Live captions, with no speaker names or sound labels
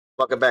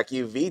Welcome back,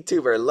 you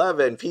VTuber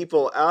loving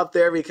people out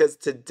there, because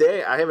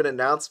today I have an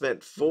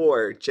announcement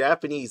for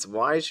Japanese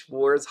Weiss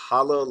Schwarz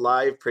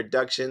Hololive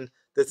production.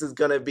 This is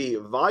going to be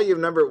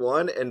volume number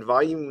 1 and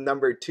volume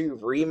number 2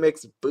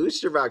 remix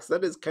booster box.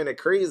 That is kind of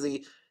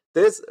crazy.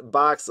 This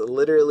box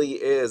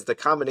literally is the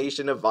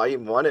combination of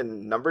volume 1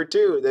 and number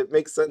 2. That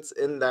makes sense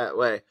in that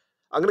way.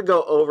 I'm going to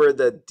go over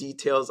the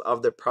details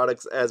of the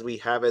products as we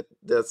have it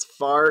thus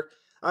far.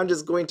 I'm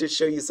just going to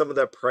show you some of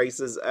the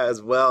prices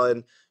as well,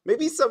 and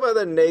maybe some of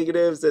the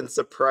negatives and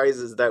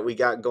surprises that we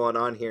got going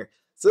on here.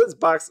 So this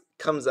box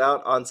comes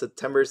out on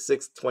September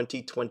 6,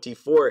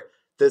 2024.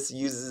 This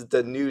uses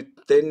the new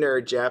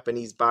thinner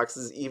Japanese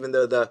boxes, even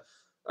though the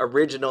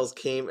originals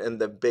came in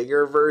the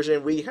bigger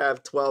version. We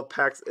have 12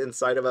 packs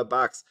inside of a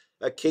box.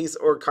 A case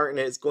or carton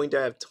is going to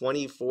have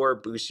 24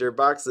 booster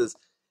boxes.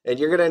 And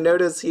you're going to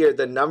notice here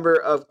the number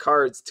of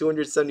cards,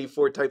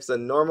 274 types of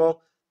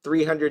normal,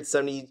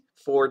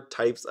 374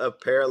 types of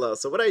parallel.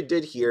 So what I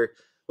did here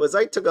was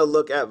I took a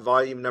look at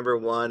volume number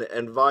 1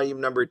 and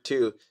volume number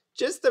 2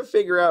 just to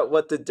figure out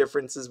what the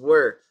differences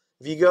were.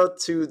 If you go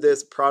to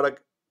this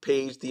product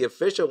page, the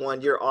official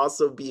one, you'll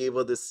also be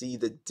able to see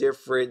the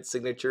different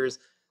signatures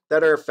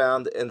that are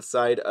found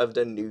inside of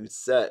the new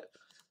set.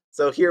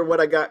 So here, what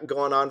I got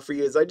going on for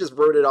you is I just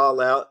wrote it all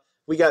out.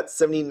 We got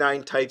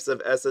 79 types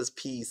of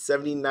SSP,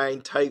 79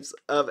 types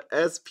of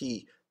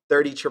SP,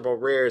 30 triple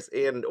rares,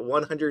 and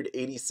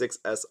 186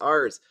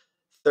 SRs.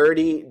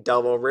 30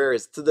 double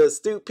rares. To the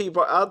astute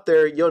people out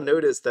there, you'll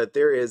notice that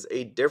there is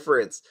a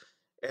difference.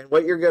 And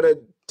what you're going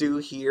to do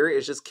here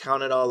is just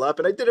count it all up.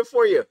 And I did it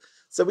for you.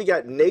 So we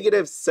got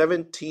negative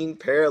 17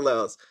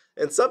 parallels.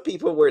 And some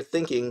people were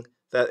thinking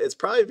that it's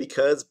probably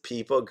because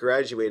people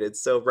graduated.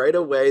 So right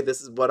away, this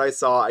is what I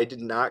saw. I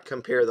did not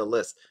compare the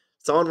list.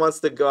 Someone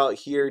wants to go out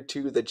here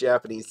to the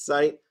Japanese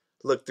site,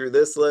 look through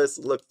this list,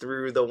 look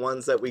through the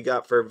ones that we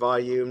got for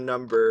volume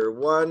number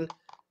 1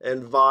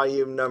 and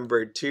volume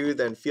number 2,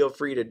 then feel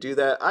free to do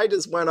that. I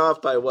just went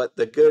off by what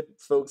the good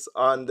folks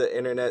on the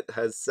internet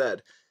has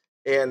said.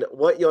 And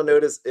what you'll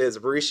notice is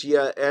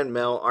Rushia and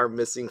Mel are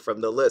missing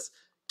from the list.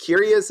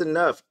 Curious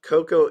enough,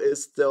 Coco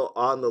is still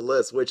on the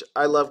list, which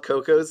I love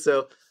Coco,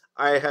 so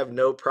I have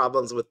no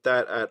problems with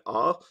that at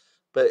all.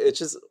 But it's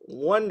just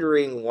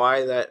wondering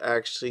why that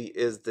actually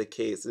is the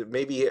case. It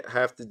maybe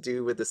have to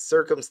do with the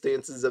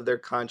circumstances of their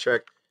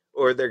contract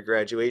or their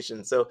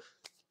graduation. So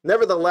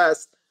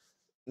nevertheless,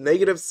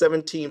 negative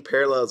 17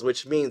 parallels,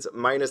 which means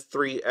minus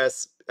 3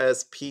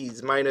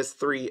 SPs, minus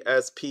 3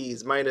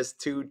 SPs, minus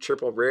 2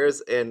 triple rares,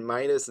 and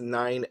minus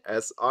 9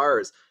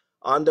 SRs.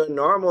 On the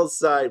normal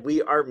side,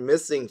 we are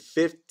missing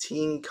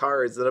 15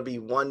 cards. That'll be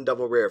 1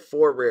 double rare,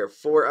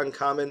 4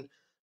 uncommon,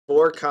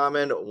 4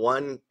 common,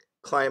 1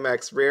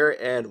 climax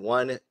rare, and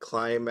 1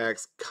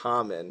 climax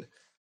common.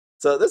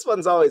 So this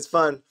one's always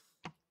fun.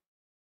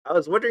 I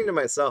was wondering to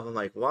myself, I'm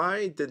like,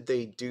 why did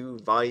they do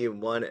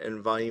volume 1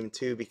 and volume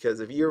 2?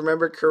 Because if you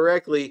remember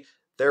correctly,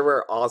 there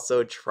were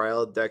also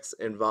trial decks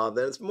involved.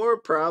 And it's more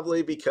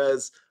probably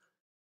because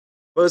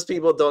most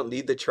people don't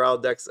need the trial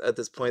decks at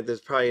this point. There's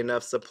probably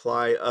enough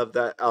supply of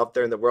that out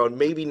there in the world.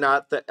 Maybe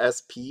not the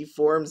SP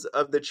forms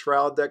of the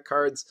trial deck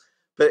cards,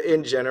 but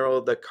in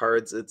general, the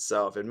cards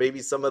itself. And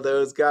maybe some of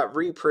those got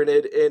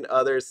reprinted in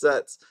other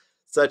sets,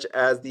 such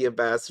as the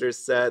Ambassador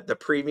set, the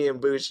Premium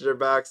Booster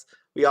Box.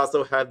 We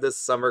also have this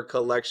summer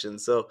collection.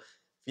 So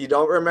if you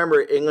don't remember,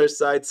 English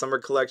side summer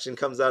collection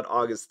comes out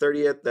August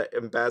 30th. The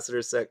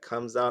Ambassador set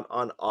comes out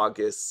on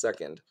August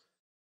 2nd.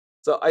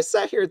 So I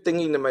sat here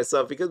thinking to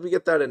myself, because we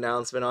get that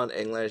announcement on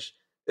English,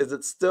 is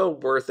it still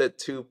worth it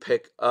to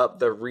pick up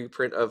the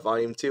reprint of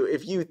volume 2?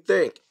 If you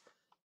think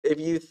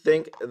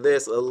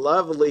this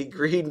lovely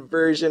green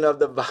version of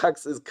the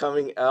box is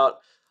coming out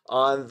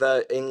on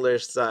the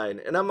English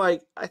side. And I'm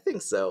like, I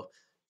think so.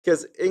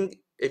 Because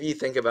if you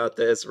think about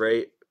this,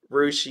 right?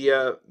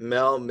 Rushia,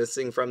 Mel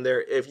missing from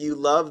there. If you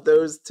love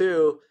those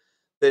two,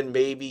 then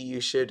maybe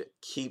you should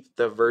keep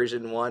the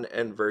version 1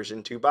 and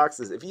version 2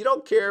 boxes. If you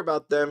don't care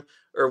about them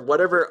or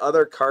whatever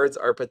other cards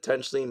are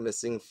potentially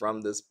missing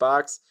from this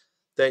box,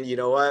 then you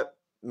know what?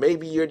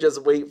 Maybe you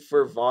just wait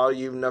for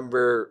volume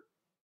number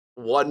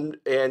 1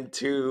 and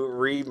 2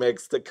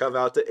 remix to come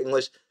out to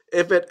English,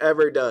 if it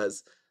ever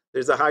does.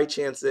 There's a high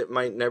chance it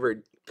might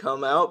never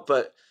come out,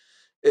 but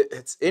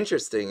it's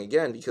interesting,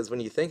 again, because when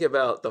you think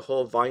about the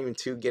whole Volume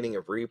 2 getting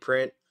a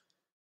reprint,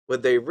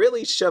 would they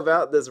really shove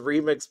out this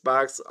remix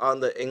box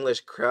on the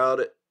English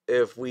crowd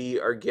if we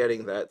are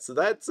getting that? So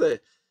that's a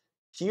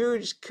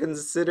huge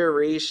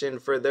consideration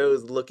for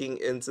those looking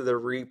into the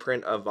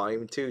reprint of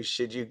Volume 2,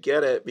 should you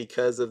get it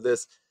because of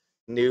this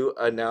new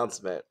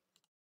announcement.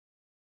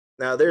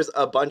 Now, there's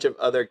a bunch of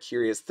other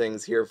curious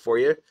things here for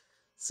you.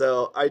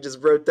 So I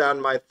just wrote down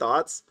my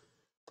thoughts.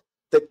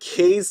 The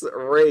case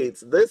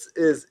rates, this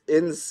is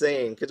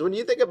insane, because when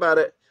you think about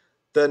it,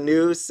 the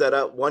new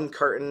setup, 1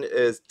 carton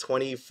is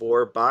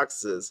 24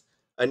 boxes.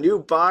 A new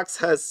box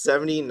has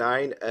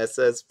 79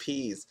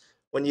 SSPs.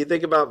 When you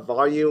think about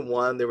volume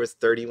 1, there was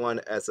 31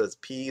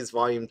 SSPs,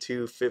 volume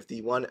 2,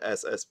 51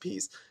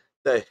 SSPs.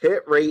 The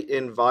hit rate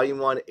in Volume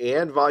 1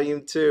 and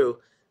Volume 2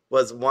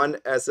 was 1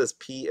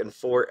 SSP and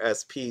 4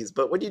 SPs.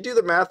 But when you do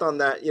the math on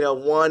that,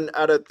 1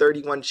 out of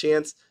 31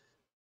 chance,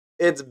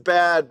 it's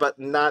bad, but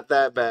not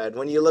that bad.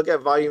 When you look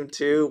at Volume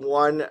 2,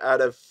 1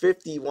 out of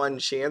 51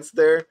 chance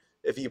there,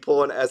 if you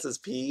pull an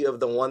SSP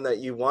of the one that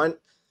you want,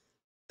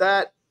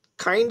 that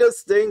kind of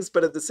stings,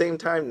 but at the same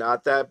time,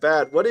 not that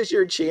bad. What is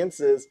your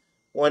chances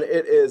when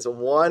it is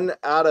 1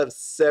 out of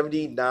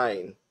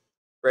 79,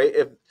 right?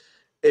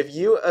 If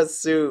you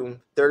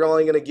assume they're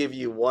only going to give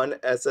you one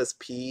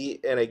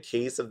SSP in a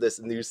case of this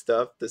new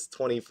stuff, this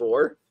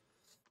 24,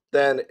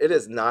 then it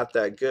is not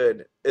that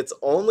good. It's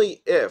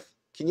only if,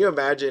 can you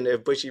imagine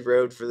if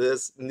Bushiroad for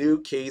this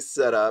new case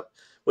setup,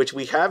 which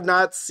we have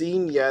not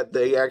seen yet,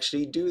 they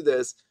actually do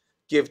this,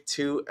 give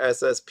 2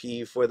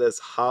 SSP for this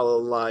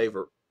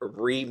Hololive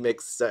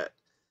remix set.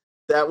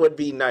 That would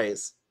be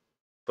nice,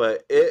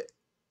 but it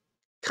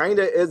kind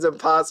of is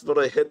impossible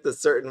to hit the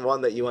certain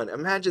one that you want.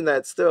 Imagine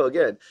that still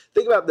again.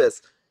 Think about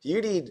this.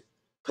 You need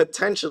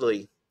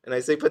potentially, and I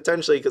say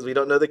potentially because we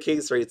don't know the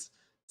case rates,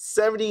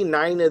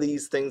 79 of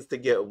these things to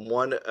get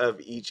one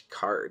of each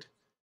card.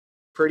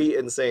 Pretty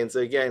insane. So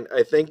again,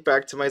 I think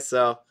back to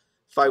myself.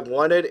 If I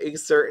wanted a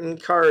certain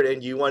card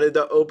and you wanted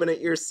to open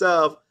it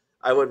yourself,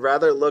 I would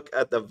rather look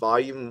at the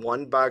Volume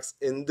 1 box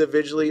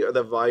individually or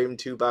the Volume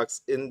 2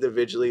 box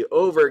individually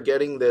over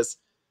getting this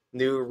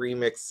new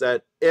remix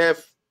set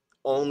if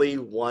only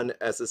one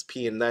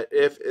SSP, and that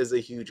if is a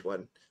huge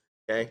one.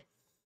 Okay.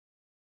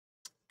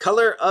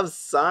 Color of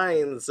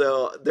signs.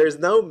 So there's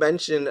no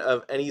mention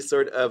of any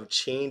sort of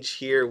change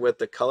here with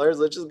the colors.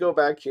 Let's just go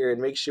back here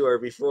and make sure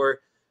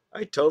before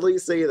I totally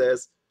say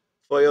this.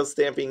 Foil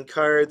stamping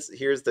cards,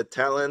 here's the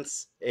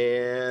talents,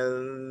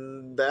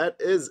 and that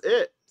is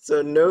it.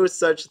 So no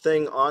such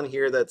thing on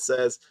here that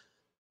says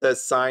the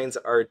signs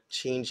are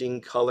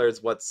changing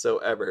colors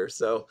whatsoever.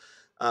 So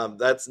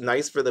that's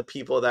nice for the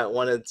people that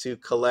wanted to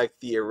collect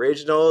the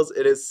originals.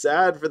 It is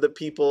sad for the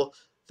people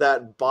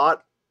that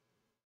bought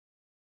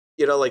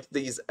like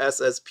these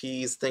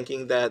SSPs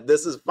thinking that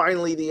this is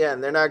finally the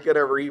end. They're not going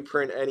to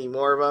reprint any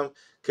more of them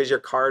because your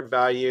card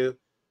value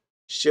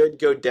should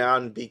go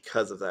down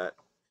because of that.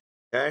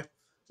 Okay.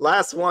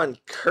 Last one,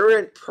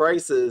 current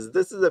prices.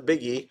 This is a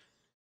biggie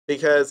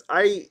because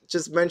I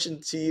just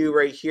mentioned to you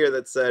right here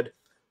that said,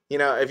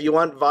 if you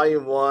want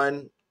Volume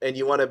 1 and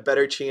you want a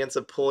better chance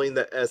of pulling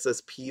the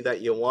SSP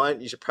that you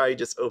want, you should probably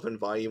just open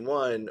Volume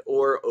 1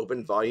 or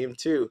open Volume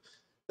 2.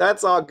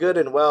 That's all good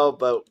and well,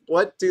 but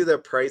what do the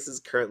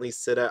prices currently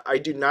sit at? I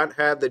do not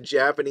have the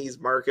Japanese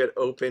market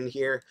open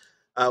here.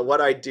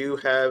 What I do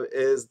have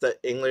is the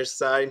English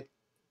side.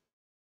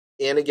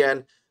 And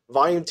again,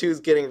 Volume 2 is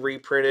getting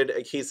reprinted.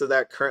 A case of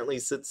that currently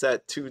sits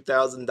at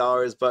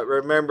 $2,000. But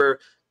remember,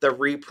 the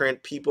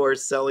reprint, people are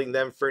selling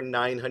them for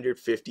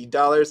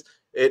 $950.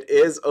 It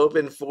is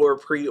open for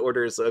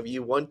pre-order. So if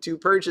you want to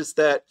purchase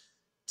that,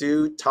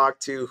 do talk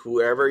to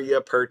whoever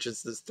you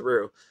purchase this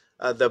through.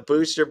 The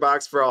booster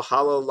box for a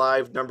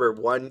Hololive number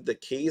 1, the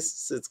case,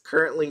 sits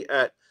currently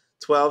at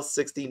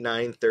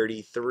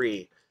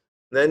 $1269.33.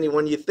 Then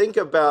when you think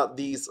about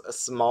these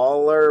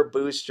smaller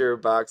booster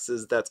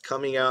boxes that's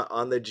coming out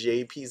on the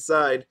JP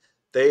side,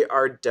 they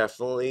are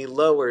definitely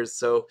lower.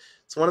 So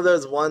it's one of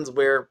those ones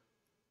where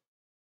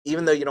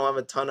even though you don't have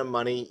a ton of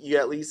money, you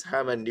at least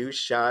have a new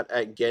shot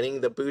at getting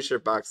the booster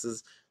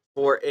boxes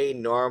for a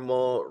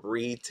normal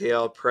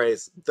retail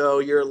price. Though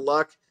your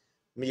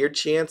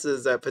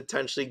chances at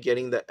potentially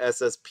getting the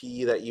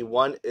SSP that you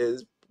want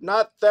is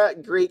not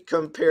that great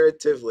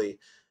comparatively.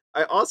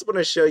 I also want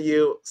to show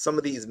you some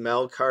of these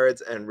Mel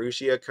cards and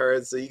Rushia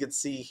cards. So you can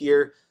see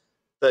here,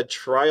 the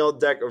trial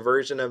deck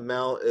version of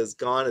Mel is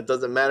gone. It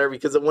doesn't matter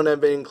because it wouldn't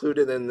have been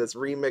included in this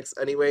remix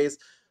anyways.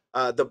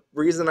 The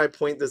reason I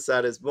point this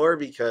out is more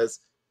because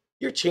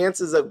your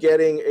chances of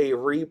getting a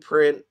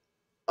reprint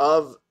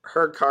of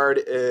her card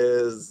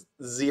is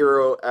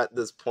 0 at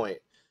this point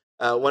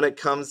when it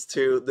comes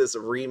to this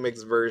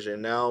remix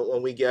version. Now,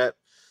 when we get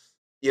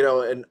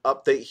an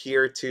update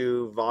here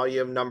to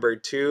volume number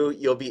 2,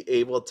 you'll be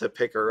able to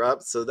pick her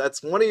up. So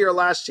that's one of your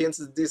last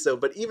chances to do so.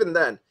 But even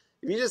then,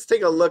 if you just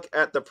take a look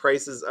at the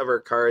prices of her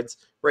cards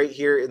right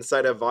here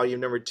inside of volume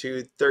number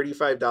 2,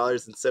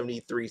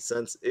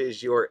 $35.73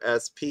 is your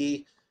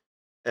SP.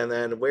 And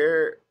then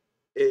where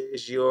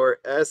is your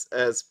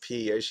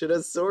SSP? I should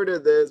have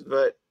sorted this,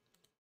 but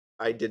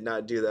I did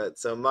not do that.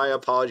 So my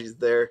apologies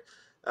there.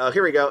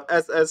 Here we go.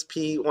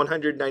 SSP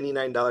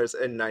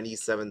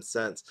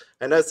 $199.97.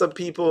 I know some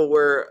people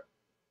were,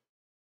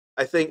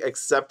 I think,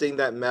 accepting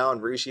that Mel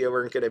and Rushia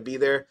weren't going to be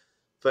there,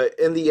 but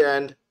in the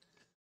end,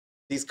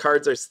 these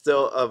cards are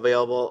still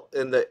available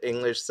in the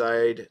English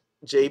side.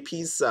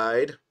 JP's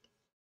side,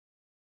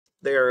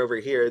 they are over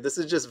here. This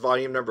is just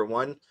volume number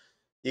 1.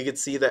 You can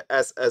see the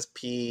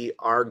SSP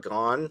are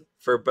gone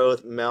for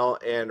both Mel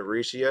and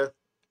Rushia. So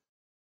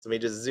let me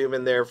just zoom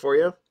in there for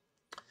you.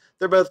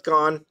 They're both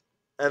gone.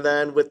 And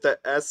then with the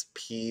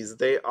SPs,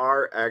 they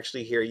are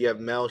actually here. You have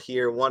Mel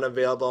here, one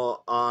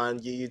available on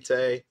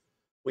Yuyute.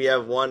 We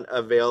have one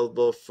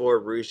available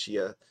for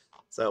Rushia.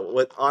 So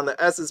with on the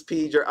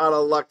SSP, you're out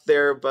of luck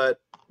there, but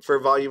for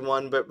Volume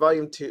 1, but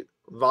Volume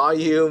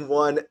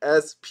 1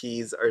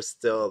 SPs are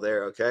still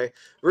there, okay?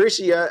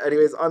 Rushia,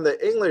 anyways, on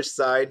the English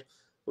side,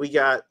 we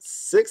got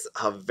 6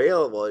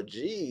 available.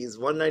 Geez,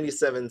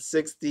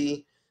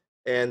 $197.60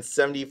 and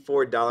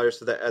 $74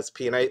 for the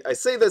SP. And I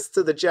say this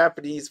to the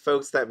Japanese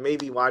folks that may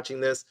be watching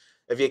this.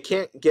 If you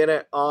can't get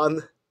it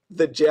on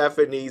the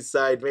Japanese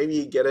side, maybe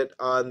you get it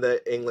on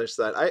the English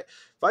side. I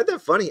find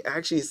that funny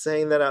actually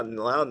saying that out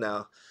loud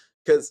now,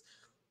 because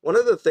one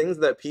of the things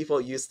that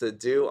people used to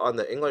do on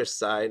the English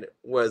side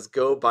was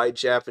go buy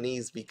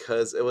Japanese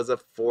because it was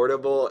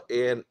affordable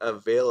and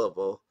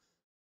available.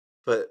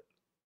 But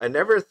I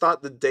never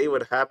thought the day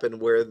would happen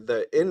where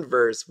the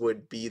inverse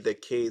would be the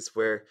case,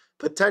 where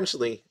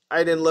potentially,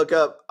 I didn't look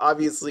up,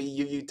 obviously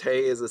Yuyute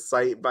is a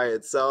site by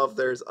itself.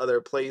 There's other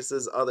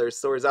places, other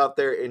stores out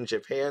there in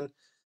Japan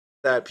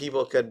that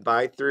people could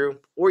buy through,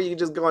 or you can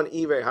just go on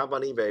eBay, hop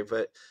on eBay.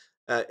 But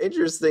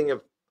interesting if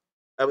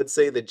I would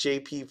say the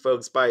JP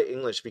folks buy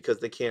English because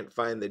they can't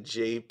find the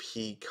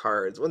JP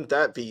cards. Wouldn't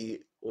that be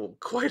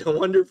quite a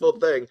wonderful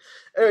thing?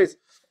 Anyways,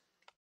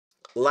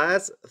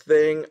 last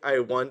thing I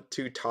want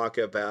to talk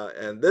about,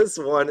 and this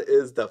one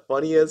is the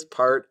funniest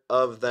part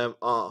of them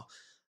all.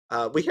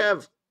 We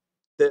have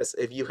this.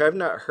 If you have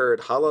not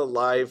heard,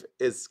 Hololive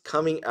is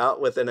coming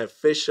out with an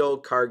official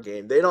card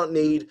game. They don't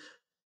need,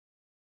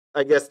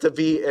 I guess, to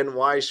be in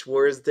Weiss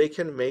Schwarz. They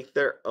can make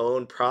their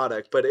own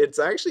product, but it's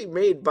actually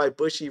made by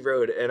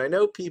Bushiroad. And I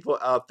know people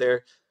out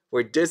there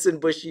were dissing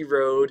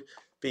Bushiroad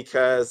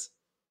because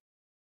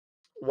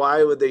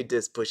why would they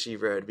diss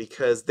Bushiroad?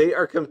 Because they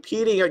are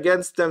competing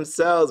against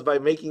themselves by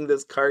making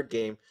this card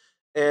game.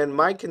 And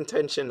my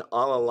contention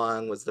all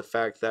along was the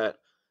fact that,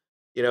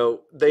 you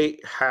know, they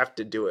have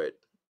to do it.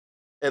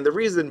 And the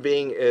reason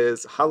being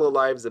is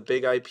Hololive's a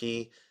big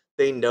IP.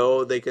 They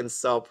know they can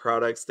sell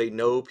products. They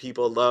know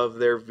people love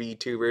their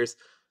VTubers,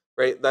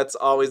 right? That's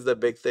always the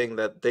big thing,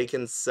 that they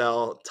can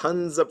sell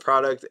tons of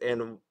product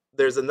and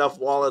there's enough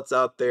wallets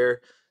out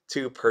there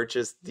to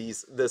purchase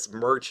this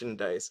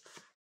merchandise,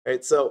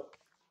 right? So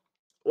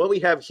what we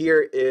have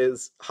here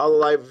is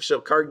Hololive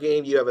official card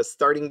game. You have a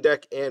starting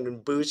deck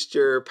and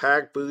booster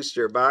pack,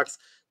 booster box.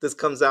 This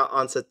comes out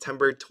on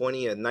September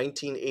 20th,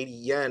 1980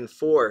 yen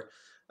for,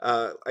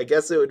 I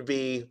guess it would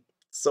be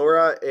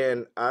Sora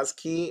and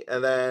Aski.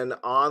 And then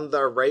on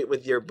the right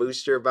with your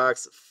booster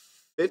box,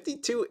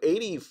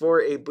 5280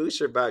 for a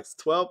booster box,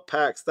 12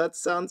 packs. That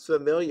sounds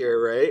familiar,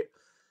 right?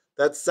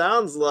 That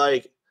sounds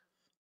like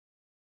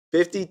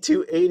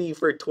 5280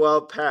 for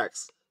 12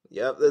 packs.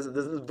 Yep, this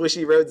is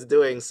Bushiroad's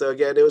doing. So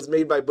again, it was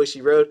made by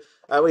Bushiroad.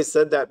 I always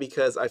said that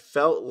because I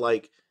felt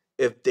like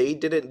if they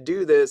didn't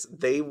do this,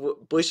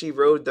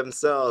 Bushiroad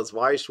themselves,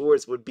 Weiss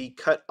Schwarz, would be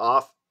cut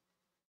off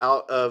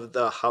out of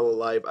the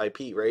Hololive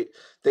IP, right?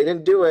 They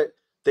didn't do it.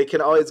 They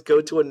can always go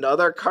to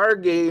another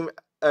card game,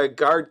 a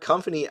card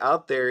company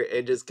out there,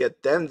 and just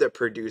get them to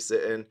produce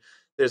it. And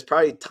there's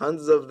probably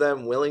tons of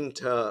them willing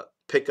to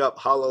pick up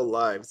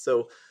Hololive.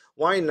 So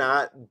why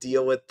not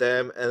deal with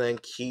them and then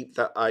keep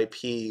the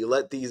IP?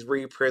 Let these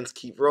reprints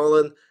keep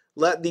rolling.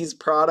 Let these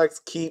products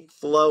keep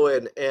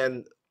flowing.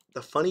 And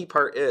the funny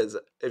part is,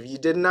 if you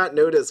did not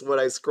notice what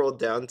I scrolled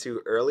down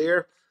to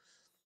earlier,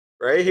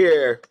 right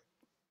here,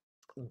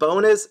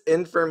 bonus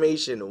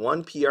information,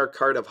 1 PR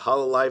card of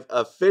Hololive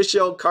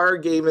official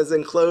card game is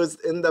enclosed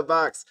in the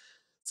box.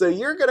 So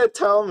you're going to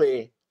tell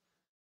me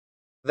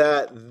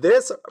that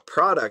this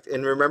product,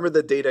 and remember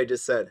the date I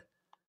just said,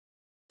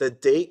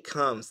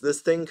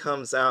 this thing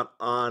comes out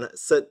on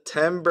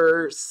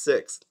September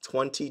 6th,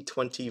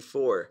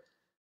 2024.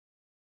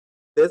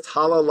 This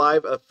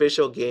Hololive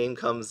official game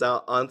comes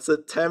out on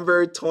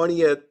September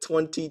 20th,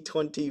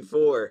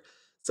 2024.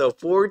 So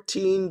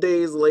 14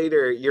 days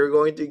later, you're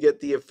going to get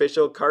the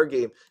official card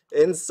game.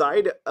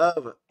 Inside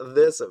of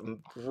this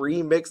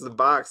remixed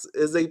box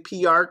is a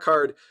PR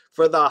card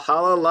for the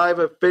Hololive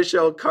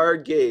official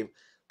card game.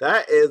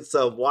 That is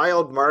some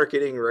wild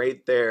marketing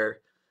right there.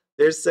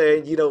 They're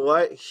saying, you know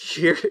what?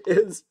 Here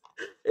is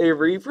a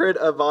reprint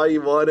of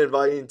Volume 1 and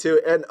Volume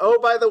 2. And oh,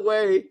 by the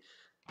way,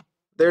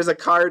 there's a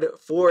card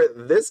for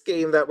this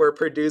game that we're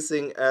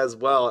producing as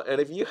well. And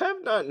if you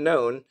have not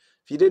known,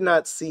 if you did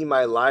not see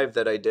my live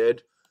that I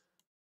did,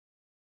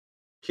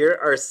 here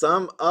are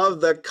some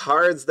of the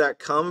cards that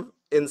come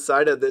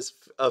inside of this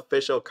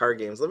official card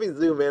games. Let me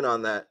zoom in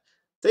on that.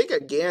 Take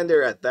a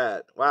gander at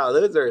that. Wow,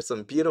 those are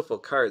some beautiful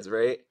cards,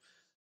 right?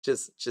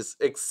 Just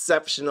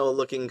exceptional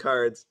looking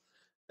cards.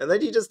 And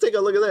then you just take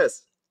a look at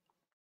this.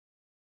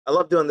 I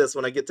love doing this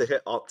when I get to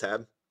hit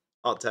Alt-Tab,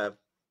 Alt-Tab,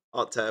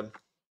 Alt-Tab,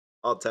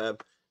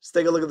 Alt-Tab. Just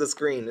take a look at the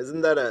screen.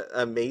 Isn't that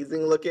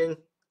amazing looking?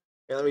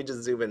 Here, let me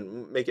just zoom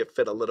in, make it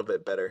fit a little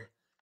bit better.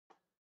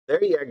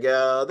 There you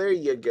go. There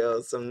you go.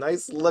 Some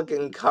nice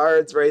looking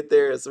cards right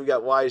there. So we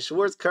got Weiss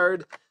Schwarz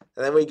card,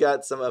 and then we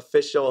got some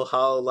official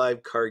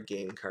Hololive card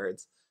game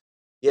cards.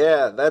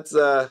 Yeah, that's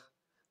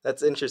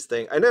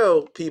interesting. I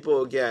know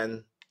people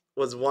again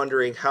was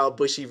wondering how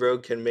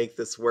Bushiroad can make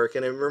this work,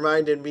 and it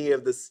reminded me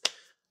of this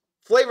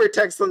flavor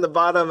text on the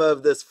bottom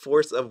of this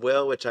Force of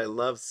Will, which I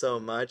love so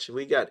much.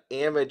 We got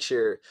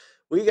amateur.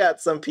 We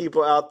got some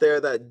people out there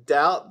that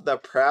doubt the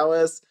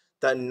prowess,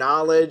 the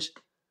knowledge,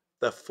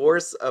 the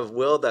force of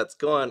will that's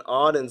going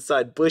on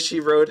inside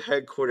Bushiroad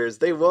headquarters.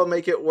 They will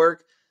make it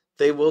work.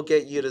 They will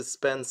get you to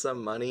spend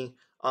some money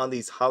on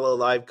these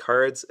Hololive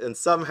cards, and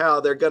somehow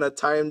they're going to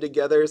tie them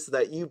together so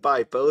that you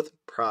buy both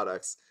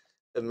products.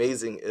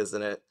 Amazing,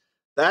 isn't it?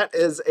 That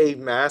is a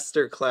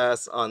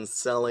masterclass on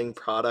selling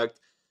product,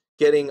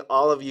 getting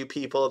all of you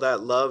people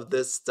that love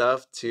this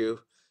stuff to,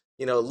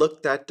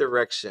 look that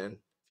direction.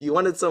 If you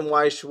wanted some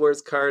Weiss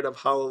Schwarz card of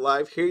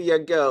Hololive, here you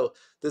go.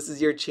 This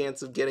is your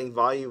chance of getting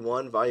Volume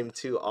 1, Volume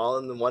 2 all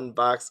in the one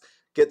box.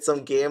 Get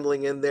some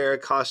gambling in there.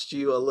 It costs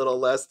you a little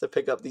less to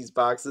pick up these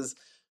boxes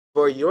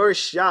for your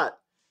shot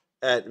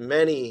at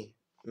many,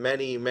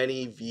 many,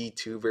 many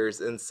VTubers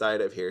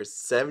inside of here.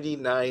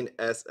 79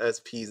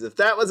 SSPs. If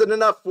that wasn't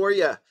enough for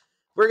you,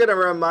 we're going to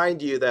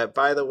remind you that,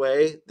 by the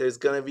way, there's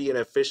going to be an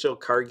official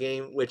card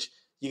game which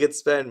you could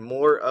spend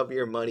more of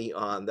your money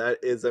on. That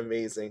is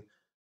amazing.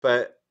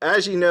 But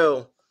as you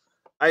know,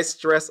 I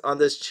stress on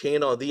this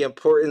channel the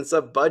importance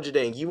of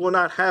budgeting. You will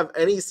not have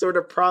any sort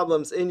of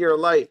problems in your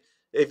life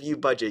if you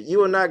budget. You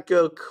will not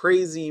go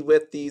crazy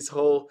with these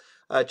whole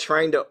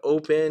trying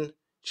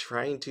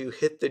to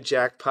hit the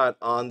jackpot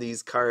on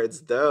these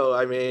cards. Though,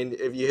 I mean,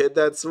 if you hit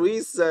that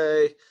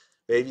Suisei,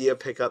 maybe you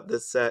pick up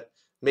this set.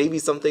 Maybe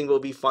something will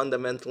be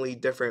fundamentally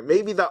different.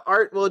 Maybe the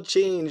art will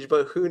change,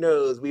 but who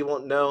knows? We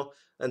won't know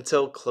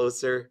until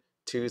closer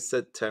to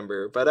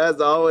September. But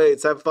as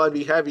always, have fun,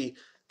 be happy.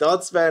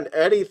 Don't spend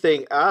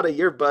anything out of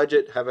your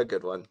budget. Have a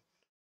good one.